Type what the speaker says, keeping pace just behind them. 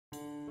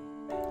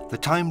the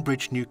Tyne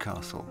Bridge,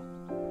 Newcastle,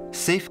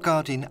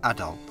 safeguarding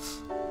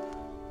adults.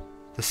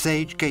 The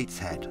Sage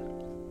Gateshead,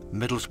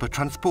 Middlesbrough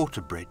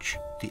Transporter Bridge,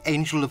 the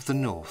Angel of the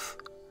North.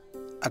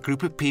 A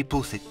group of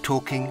people sit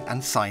talking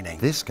and signing.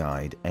 This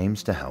guide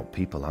aims to help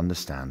people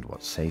understand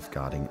what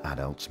safeguarding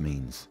adults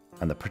means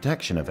and the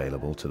protection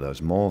available to those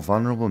more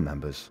vulnerable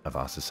members of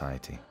our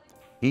society.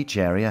 Each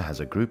area has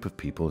a group of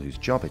people whose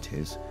job it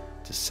is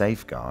to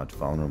safeguard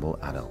vulnerable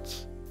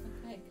adults.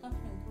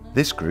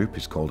 This group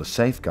is called a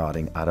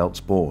Safeguarding Adults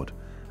Board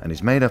and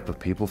is made up of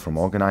people from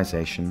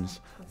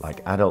organisations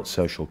like Adult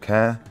Social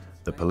Care,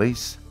 the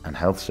police and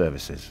health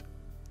services.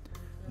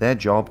 Their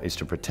job is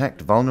to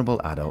protect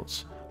vulnerable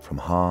adults from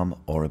harm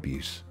or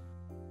abuse.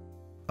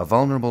 A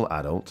vulnerable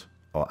adult,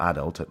 or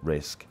adult at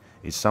risk,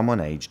 is someone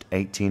aged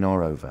 18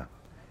 or over,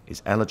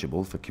 is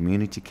eligible for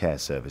community care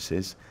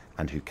services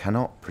and who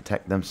cannot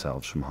protect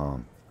themselves from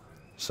harm.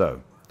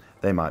 So,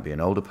 they might be an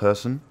older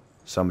person,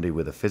 somebody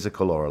with a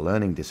physical or a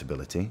learning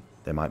disability,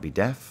 they might be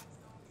deaf,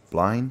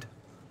 blind,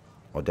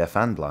 or deaf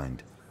and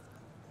blind.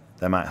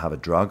 They might have a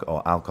drug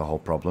or alcohol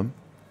problem,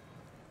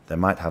 they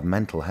might have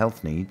mental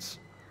health needs,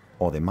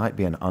 or they might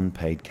be an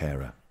unpaid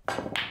carer.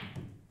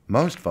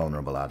 Most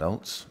vulnerable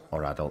adults,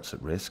 or adults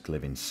at risk,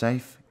 live in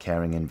safe,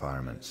 caring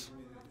environments.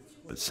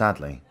 But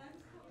sadly,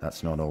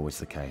 that's not always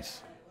the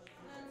case.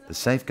 The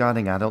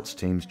Safeguarding Adults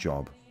team's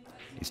job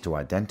is to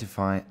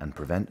identify and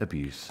prevent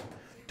abuse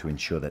to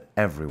ensure that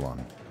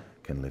everyone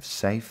can live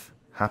safe,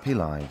 happy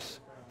lives,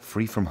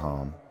 free from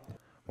harm,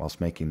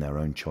 whilst making their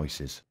own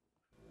choices.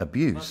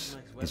 Abuse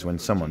is when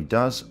someone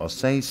does or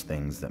says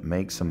things that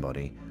make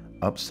somebody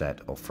upset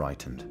or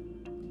frightened.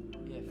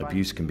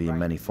 Abuse can be in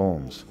many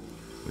forms,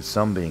 with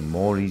some being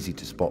more easy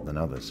to spot than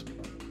others.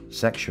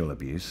 Sexual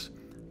abuse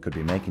could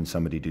be making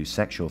somebody do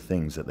sexual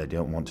things that they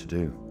don't want to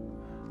do,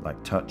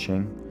 like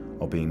touching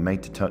or being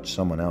made to touch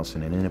someone else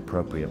in an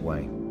inappropriate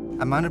way.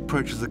 A man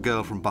approaches the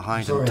girl from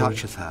behind and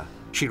touches her.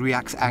 She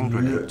reacts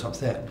angrily. You looked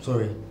upset,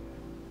 sorry.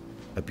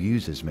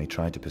 Abusers may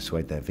try to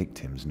persuade their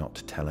victims not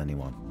to tell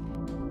anyone.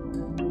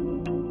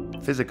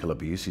 Physical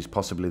abuse is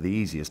possibly the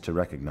easiest to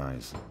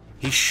recognise.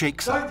 He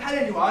shakes her. Don't tell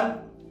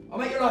anyone! I'll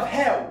make your life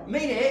hell!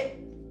 Mean it!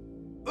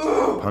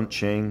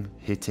 Punching,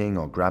 hitting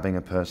or grabbing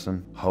a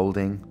person,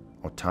 holding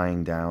or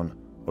tying down,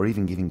 or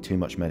even giving too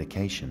much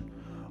medication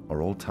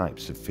are all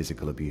types of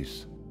physical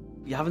abuse.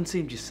 You haven't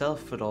seemed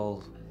yourself at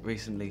all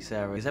recently,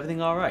 Sarah. Is everything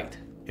all right?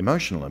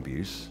 Emotional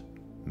abuse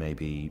may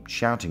be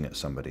shouting at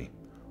somebody,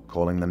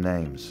 calling them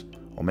names,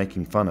 or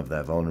making fun of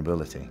their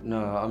vulnerability. No,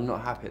 I'm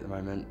not happy at the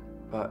moment,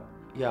 but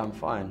yeah, I'm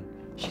fine.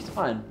 She's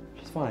fine.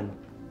 She's fine.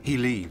 He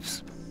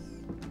leaves.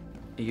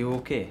 Are you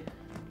okay?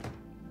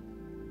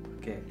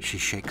 Okay. She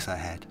shakes her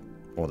head.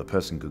 Or the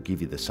person could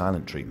give you the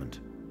silent treatment.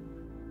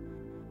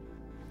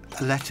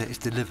 A letter is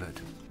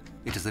delivered.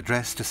 It is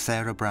addressed to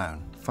Sarah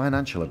Brown.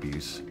 Financial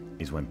abuse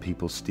is when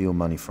people steal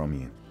money from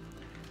you.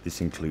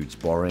 This includes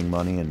borrowing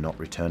money and not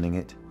returning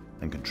it,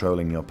 and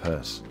controlling your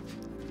purse.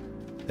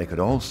 They could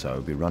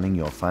also be running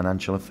your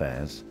financial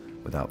affairs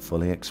without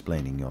fully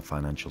explaining your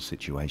financial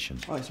situation.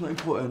 Oh, it's not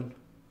important.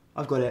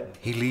 I've got it.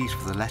 He leaves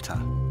with the letter.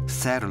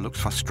 Sarah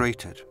looks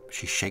frustrated.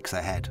 She shakes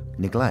her head.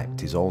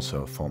 Neglect is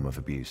also a form of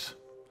abuse.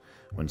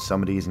 When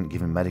somebody isn't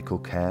given medical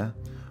care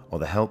or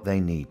the help they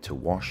need to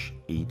wash,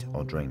 eat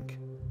or drink.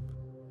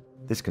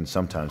 This can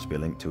sometimes be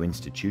linked to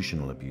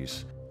institutional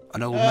abuse.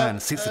 An old man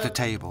sits at a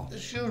table.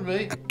 Excuse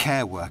me. A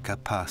care worker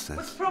What's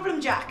passes. the problem,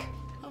 Jack?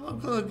 I'm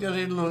not going to get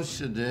in lunch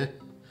today.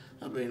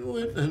 I've been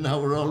waiting an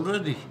hour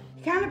already.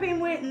 You can't have been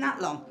waiting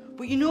that long.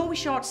 But you know we're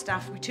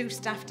short-staffed, we're 2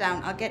 staff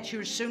down. I'll get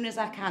you as soon as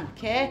I can,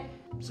 okay?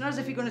 It's not as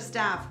if you're going to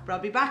starve, but I'll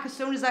be back as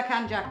soon as I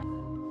can, Jack.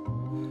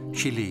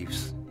 She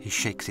leaves. He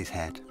shakes his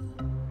head.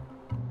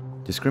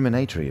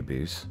 Discriminatory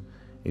abuse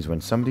is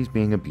when somebody's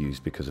being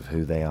abused because of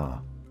who they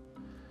are.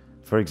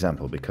 For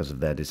example, because of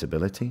their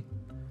disability,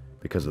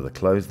 because of the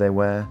clothes they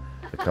wear,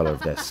 the colour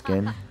of their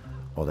skin,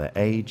 or their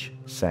age,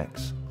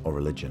 sex, or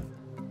religion.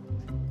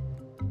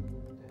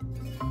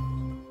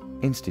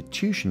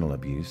 Institutional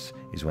abuse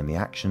is when the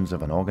actions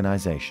of an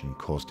organisation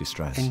cause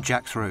distress. In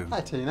Jack's room.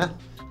 Hi, Tina.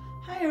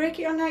 Hi,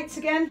 Ricky, on nights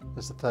again.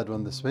 It's the third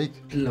one this week.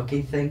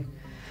 Lucky thing.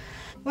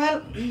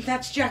 Well,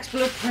 that's Jack's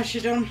blood pressure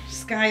done.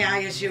 Sky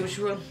high as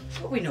usual.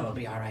 But we know he'll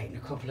be all right in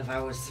a couple of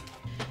hours.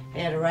 He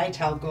had a right,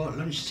 I'll go at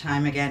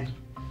lunchtime again.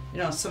 You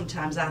know,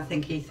 sometimes I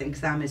think he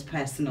thinks I'm his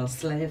personal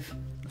slave.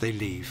 They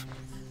leave.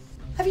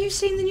 Have you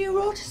seen the new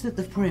rotors that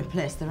they've put in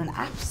place? They're an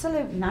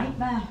absolute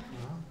nightmare.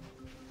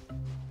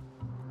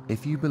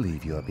 If you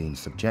believe you are being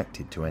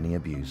subjected to any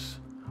abuse,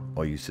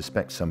 or you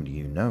suspect somebody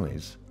you know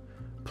is,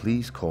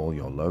 please call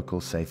your local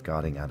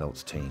Safeguarding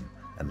Adults team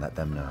and let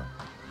them know.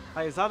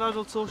 Hi, is that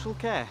Adult Social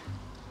Care?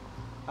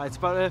 It's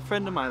about a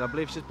friend of mine. I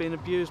believe she's been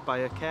abused by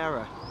a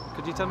carer.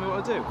 Could you tell me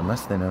what to do?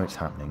 Unless they know it's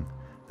happening,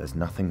 there's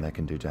nothing they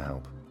can do to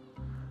help.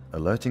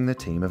 Alerting the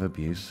team of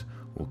abuse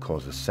will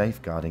cause a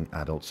Safeguarding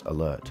Adults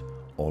alert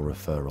or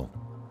referral.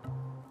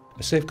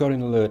 A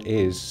safeguarding alert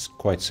is,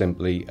 quite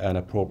simply, an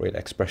appropriate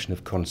expression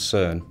of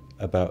concern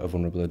about a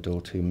vulnerable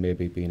adult who may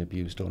be being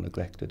abused or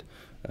neglected.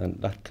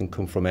 and that can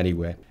come from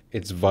anywhere.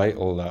 It's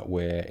vital that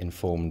we're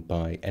informed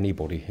by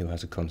anybody who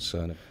has a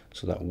concern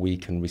so that we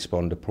can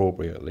respond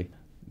appropriately.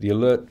 The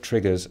alert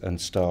triggers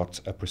and starts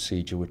a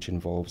procedure which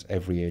involves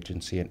every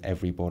agency and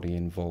everybody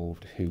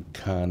involved who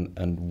can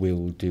and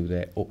will do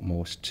their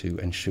utmost to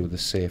ensure the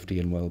safety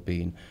and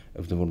well-being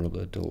of the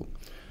vulnerable adult.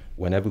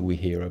 Whenever we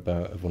hear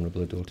about a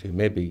vulnerable adult who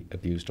may be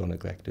abused or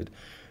neglected,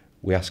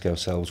 we ask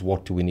ourselves,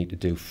 what do we need to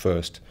do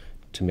first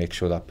to make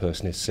sure that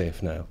person is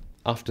safe now?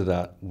 After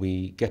that,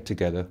 we get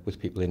together with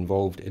people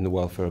involved in the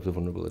welfare of the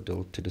vulnerable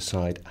adult to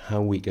decide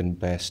how we can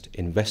best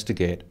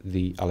investigate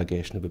the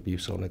allegation of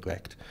abuse or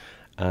neglect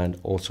and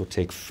also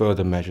take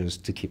further measures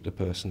to keep the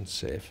person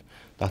safe.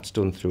 That's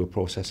done through a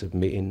process of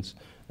meetings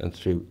and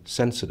through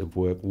sensitive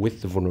work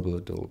with the vulnerable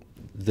adult.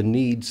 The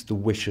needs, the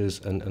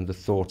wishes and the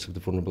thoughts of the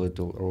vulnerable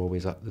adult are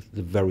always at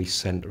the very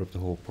centre of the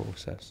whole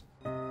process.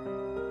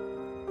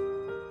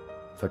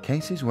 For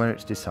cases where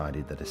it's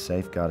decided that a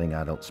Safeguarding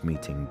Adults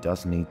meeting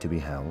does need to be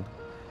held,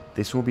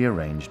 this will be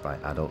arranged by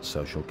Adult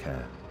Social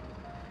Care.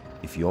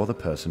 If you're the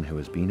person who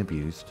has been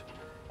abused,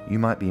 you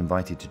might be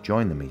invited to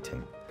join the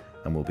meeting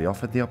and will be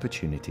offered the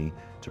opportunity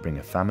to bring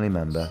a family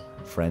member,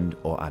 friend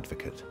or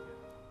advocate.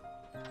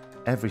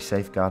 Every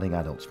Safeguarding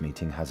Adults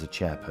meeting has a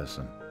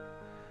chairperson.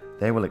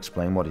 They will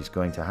explain what is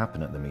going to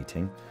happen at the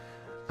meeting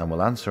and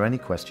will answer any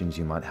questions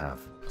you might have.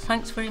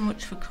 Thanks very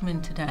much for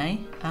coming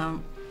today.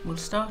 We'll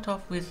start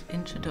off with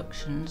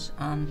introductions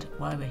and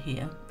why we're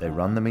here. They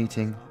run the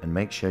meeting and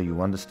make sure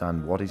you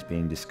understand what is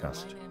being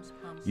discussed.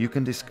 You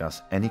can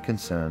discuss any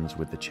concerns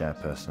with the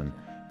chairperson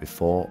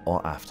before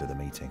or after the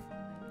meeting.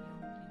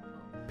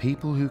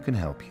 People who can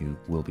help you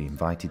will be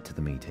invited to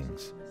the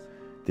meetings.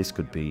 This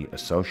could be a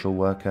social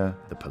worker,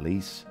 the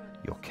police,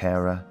 your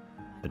carer,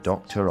 a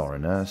doctor or a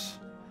nurse,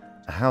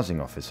 a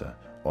housing officer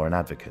or an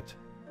advocate.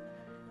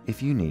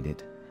 If you need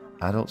it,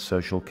 Adult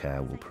Social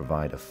Care will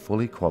provide a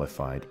fully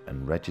qualified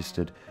and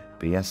registered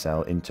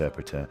BSL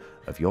interpreter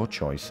of your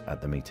choice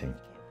at the meeting.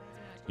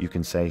 You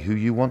can say who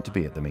you want to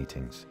be at the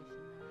meetings.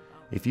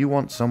 If you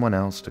want someone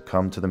else to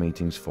come to the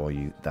meetings for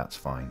you, that's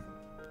fine.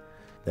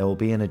 There will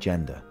be an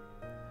agenda.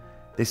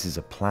 This is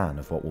a plan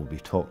of what will be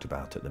talked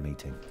about at the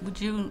meeting.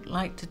 Would you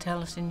like to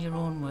tell us in your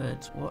own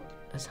words what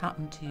has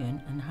happened to you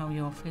and how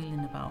you're feeling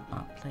about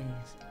that,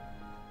 please?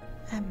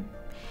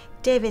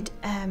 David,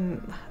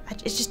 I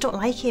just don't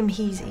like him.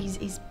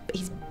 He's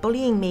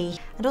bullying me,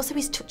 and also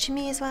he's touching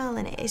me as well,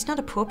 and it's not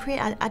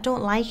appropriate. I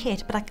don't like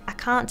it, but I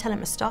can't tell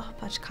him to stop.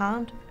 I just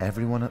can't.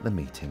 Everyone at the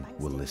meeting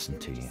will listen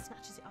to you.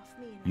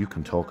 You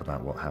can talk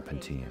about what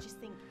happened to you.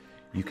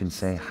 You can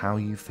say how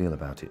you feel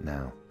about it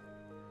now.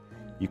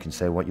 You can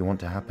say what you want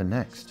to happen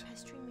next.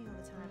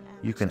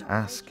 You can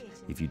ask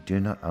if you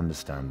do not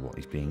understand what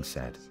is being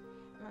said.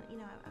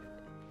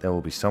 There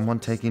will be someone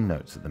taking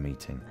notes at the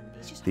meeting.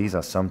 These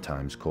are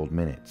sometimes called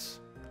minutes.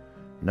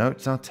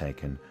 Notes are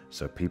taken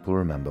so people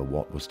remember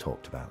what was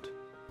talked about.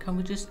 Can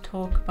we just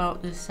talk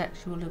about the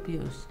sexual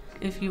abuse?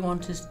 If you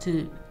want us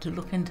to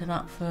look into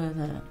that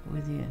further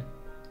with you.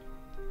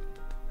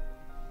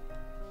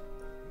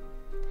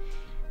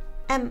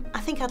 I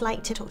think I'd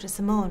like to talk to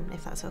Simone,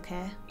 if that's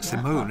okay.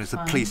 Simone is a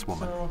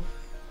policewoman. So,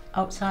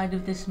 outside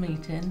of this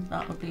meeting,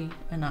 that would be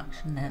an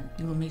action then.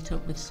 You will meet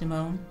up with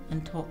Simone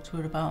and talk to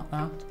her about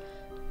that.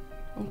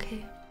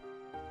 Okay.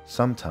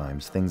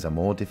 Sometimes things are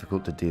more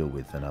difficult to deal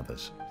with than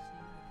others.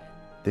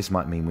 This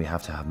might mean we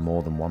have to have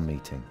more than one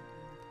meeting.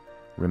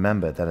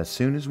 Remember that as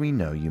soon as we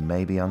know you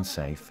may be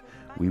unsafe,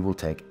 we will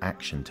take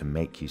action to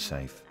make you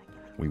safe.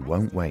 We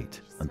won't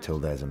wait until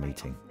there's a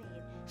meeting.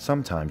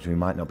 Sometimes we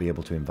might not be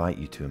able to invite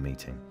you to a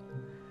meeting.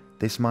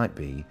 This might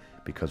be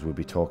because we'll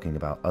be talking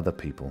about other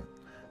people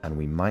and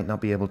we might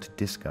not be able to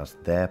discuss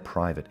their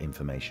private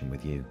information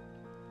with you.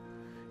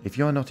 If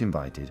you're not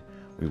invited,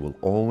 we will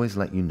always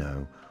let you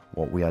know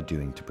what we are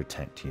doing to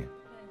protect you.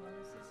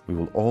 We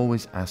will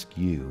always ask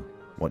you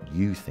what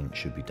you think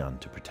should be done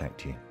to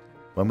protect you.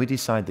 When we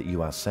decide that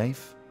you are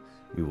safe,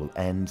 we will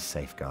end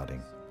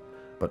safeguarding,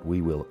 but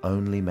we will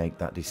only make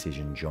that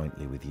decision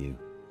jointly with you.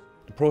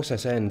 The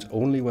process ends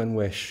only when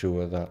we're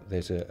sure that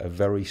there's a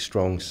very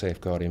strong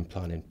safeguarding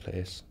plan in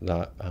place,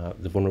 that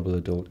the vulnerable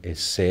adult is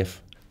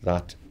safe,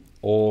 that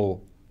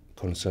all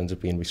concerns are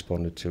being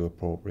responded to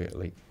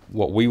appropriately.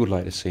 What we would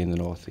like to see in the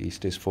North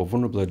East is for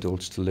vulnerable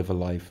adults to live a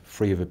life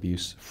free of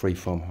abuse, free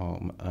from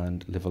harm,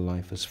 and live a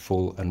life as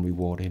full and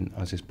rewarding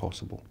as is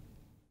possible.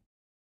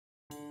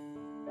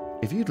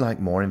 If you'd like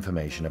more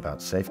information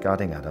about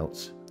Safeguarding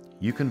Adults,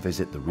 you can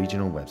visit the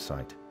regional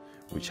website,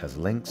 which has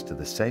links to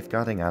the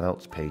Safeguarding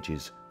Adults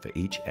pages for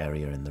each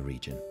area in the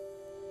region.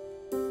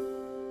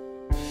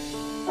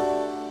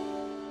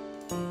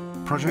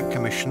 Project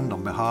commissioned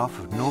on behalf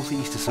of North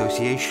East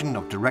Association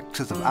of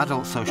Directors of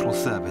Adult Social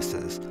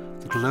Services.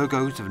 The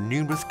logos of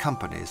numerous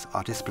companies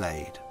are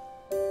displayed.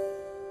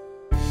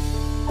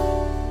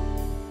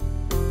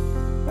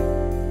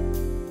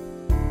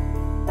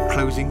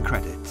 Closing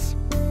credits.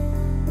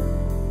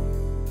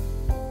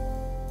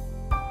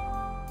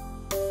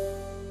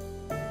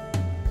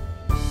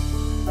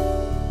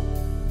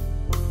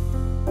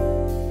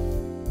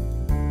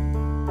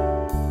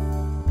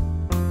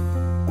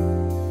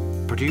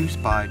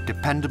 produced by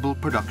Dependable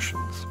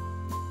Productions.